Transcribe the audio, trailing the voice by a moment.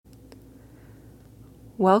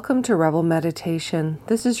Welcome to Rebel Meditation.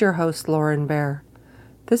 This is your host, Lauren Bear.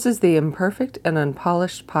 This is the Imperfect and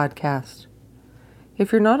Unpolished podcast.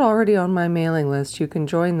 If you're not already on my mailing list, you can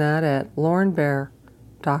join that at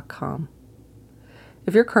laurenbear.com.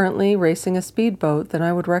 If you're currently racing a speedboat, then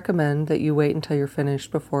I would recommend that you wait until you're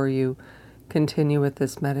finished before you continue with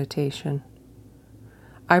this meditation.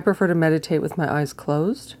 I prefer to meditate with my eyes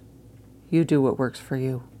closed. You do what works for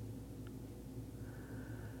you.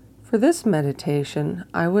 For this meditation,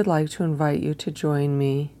 I would like to invite you to join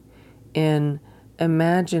me in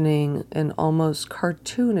imagining an almost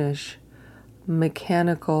cartoonish,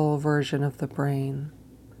 mechanical version of the brain.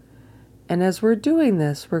 And as we're doing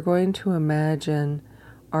this, we're going to imagine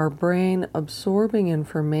our brain absorbing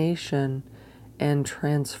information and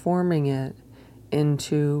transforming it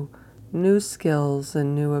into new skills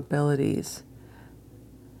and new abilities.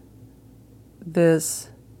 This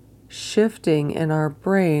shifting in our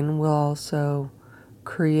brain will also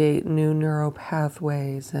create new neural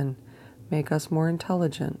pathways and make us more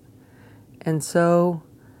intelligent. And so,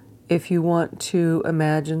 if you want to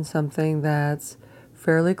imagine something that's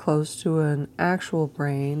fairly close to an actual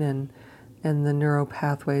brain and the neural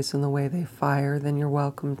pathways and the way they fire, then you're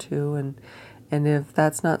welcome to. And if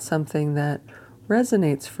that's not something that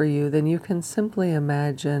resonates for you, then you can simply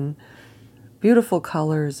imagine beautiful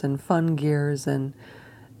colors and fun gears and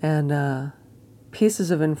pieces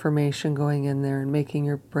of information going in there and making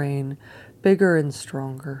your brain bigger and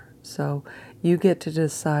stronger. So you get to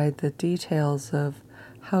decide the details of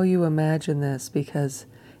how you imagine this, because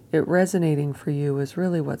it resonating for you is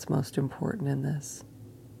really what's most important in this.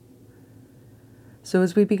 So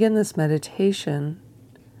as we begin this meditation,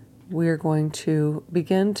 we're going to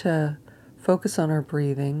begin to focus on our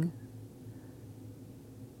breathing.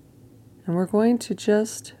 And we're going to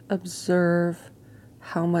just observe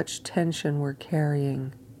how much tension we're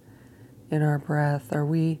carrying in our breath. Are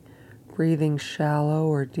we breathing shallow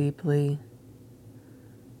or deeply?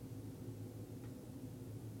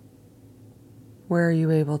 Where are you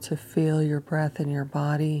able to feel your breath in your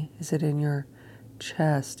body? Is it in your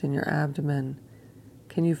chest, in your abdomen?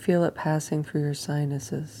 Can you feel it passing through your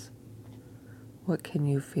sinuses? What can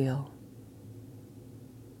you feel?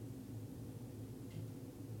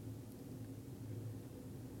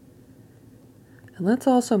 And let's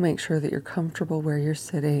also make sure that you're comfortable where you're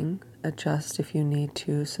sitting. Adjust if you need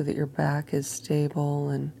to so that your back is stable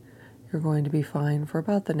and you're going to be fine for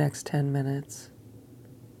about the next 10 minutes.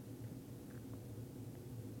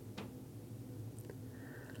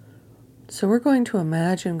 So we're going to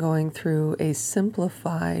imagine going through a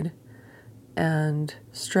simplified and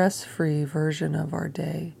stress-free version of our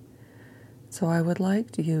day. So I would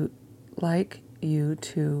like you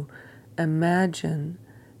to imagine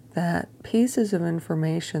that pieces of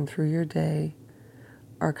information through your day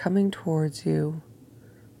are coming towards you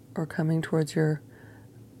or coming towards your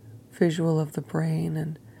visual of the brain.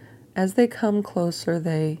 And as they come closer,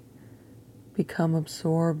 they become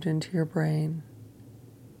absorbed into your brain.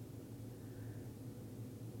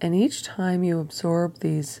 And each time you absorb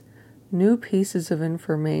these new pieces of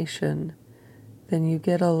information, then you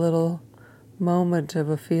get a little moment of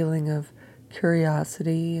a feeling of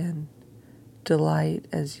curiosity and delight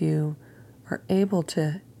as you are able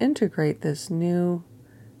to integrate this new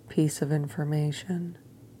piece of information.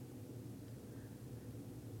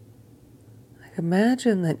 Like,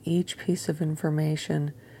 imagine that each piece of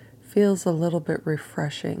information feels a little bit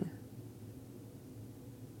refreshing.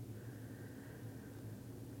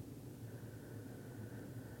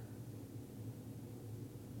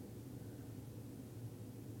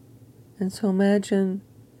 And so imagine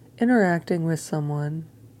interacting with someone,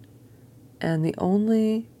 and the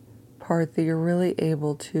only part that you're really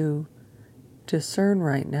able to discern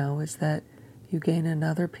right now is that you gain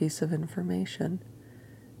another piece of information.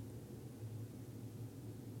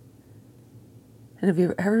 And have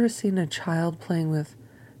you ever seen a child playing with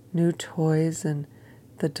new toys and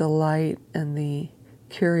the delight and the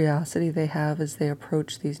curiosity they have as they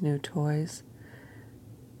approach these new toys?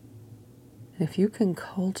 And if you can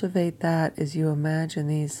cultivate that as you imagine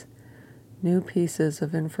these new pieces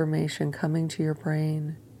of information coming to your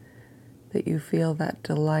brain, that you feel that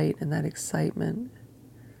delight and that excitement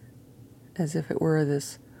as if it were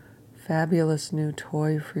this fabulous new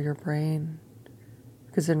toy for your brain.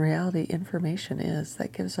 Because in reality, information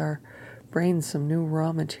that gives our brain some new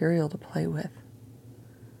raw material to play with.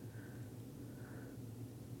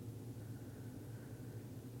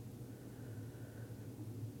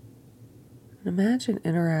 Imagine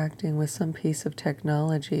interacting with some piece of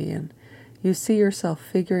technology and you see yourself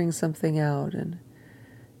figuring something out, and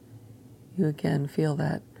you again feel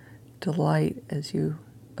that delight as you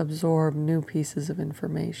absorb new pieces of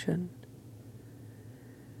information.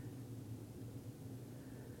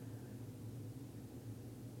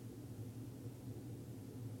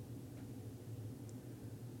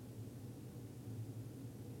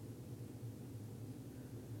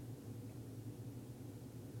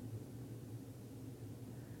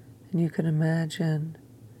 And you can imagine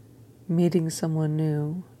meeting someone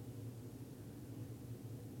new,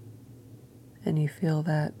 and you feel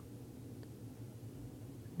that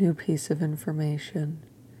new piece of information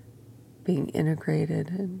being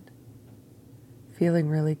integrated and feeling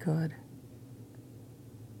really good.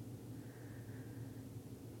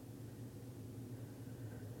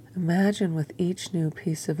 Imagine with each new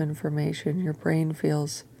piece of information, your brain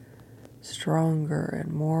feels stronger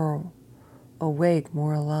and more awake,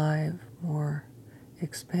 more alive, more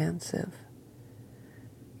expansive.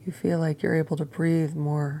 You feel like you're able to breathe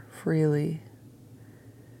more freely.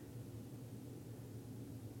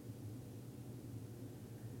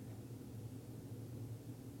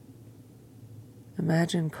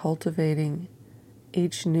 Imagine cultivating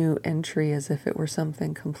each new entry as if it were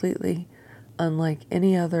something completely unlike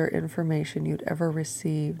any other information you'd ever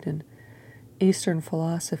received. In Eastern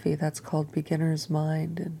philosophy, that's called beginner's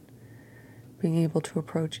mind, and being able to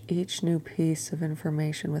approach each new piece of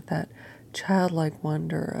information with that childlike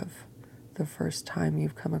wonder of the first time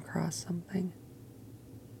you've come across something.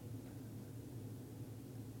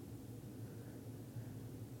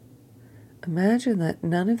 Imagine that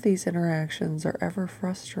none of these interactions are ever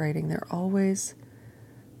frustrating. They're always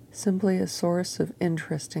simply a source of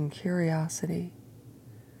interest and curiosity.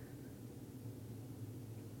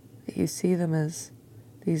 That you see them as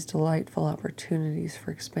these delightful opportunities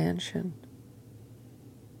for expansion.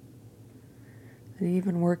 And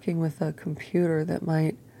even working with a computer that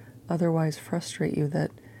might otherwise frustrate you,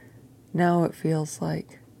 that now it feels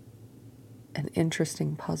like an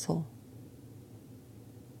interesting puzzle.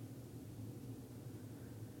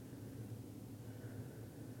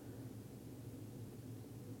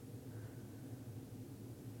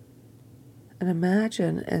 And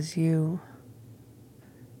imagine as you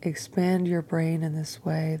expand your brain in this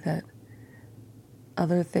way that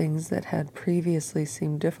other things that had previously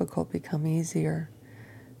seemed difficult become easier,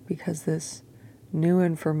 because this new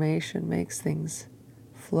information makes things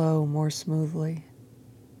flow more smoothly.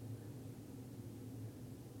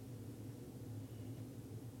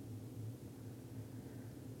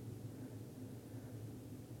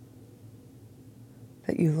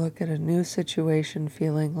 That you look at a new situation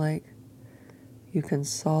feeling like you can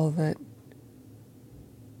solve it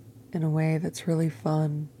in a way that's really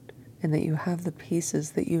fun, and that you have the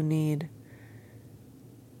pieces that you need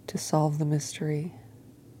to solve the mystery.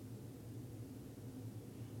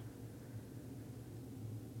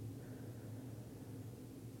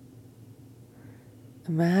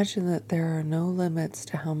 Imagine that there are no limits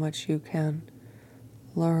to how much you can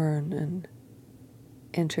learn and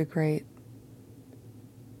integrate.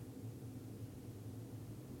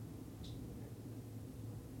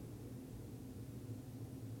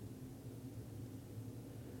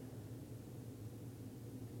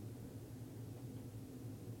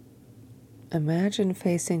 Imagine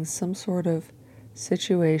facing some sort of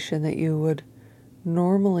situation that you would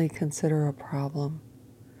normally consider a problem,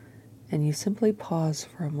 and you simply pause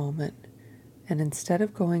for a moment, and instead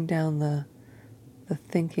of going down the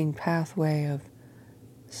thinking pathway of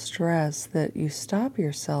stress, that you stop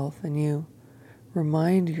yourself and you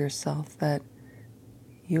remind yourself that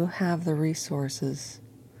you have the resources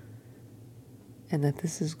and that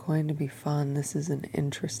this is going to be fun. This is an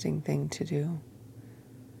interesting thing to do.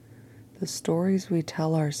 The stories we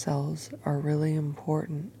tell ourselves are really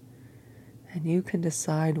important, and you can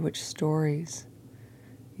decide which stories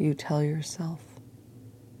you tell yourself.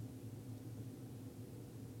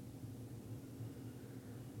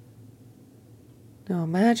 Now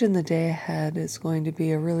imagine the day ahead is going to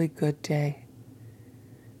be a really good day.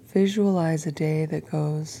 Visualize a day that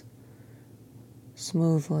goes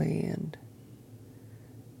smoothly, and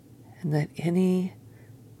that any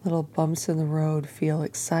little bumps in the road feel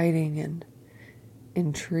exciting and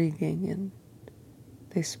intriguing, and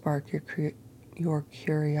they spark your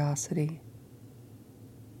curiosity.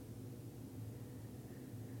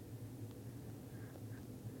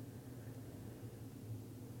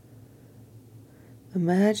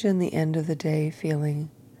 Imagine the end of the day feeling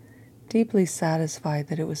deeply satisfied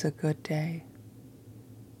that it was a good day.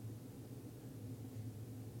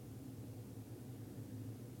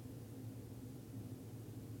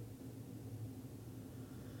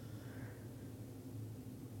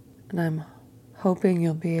 And I'm hoping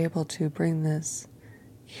you'll be able to bring this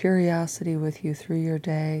curiosity with you through your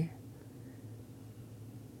day,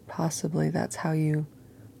 Possibly that's how you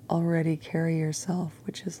already carry yourself,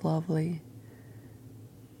 which is lovely.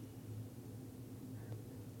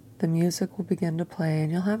 The music will begin to play,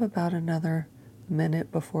 and you'll have about another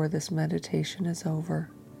minute before this meditation is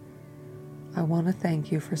over. I want to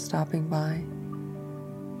thank you for stopping by.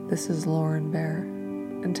 This is Lauren Bear.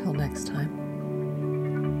 Until next time.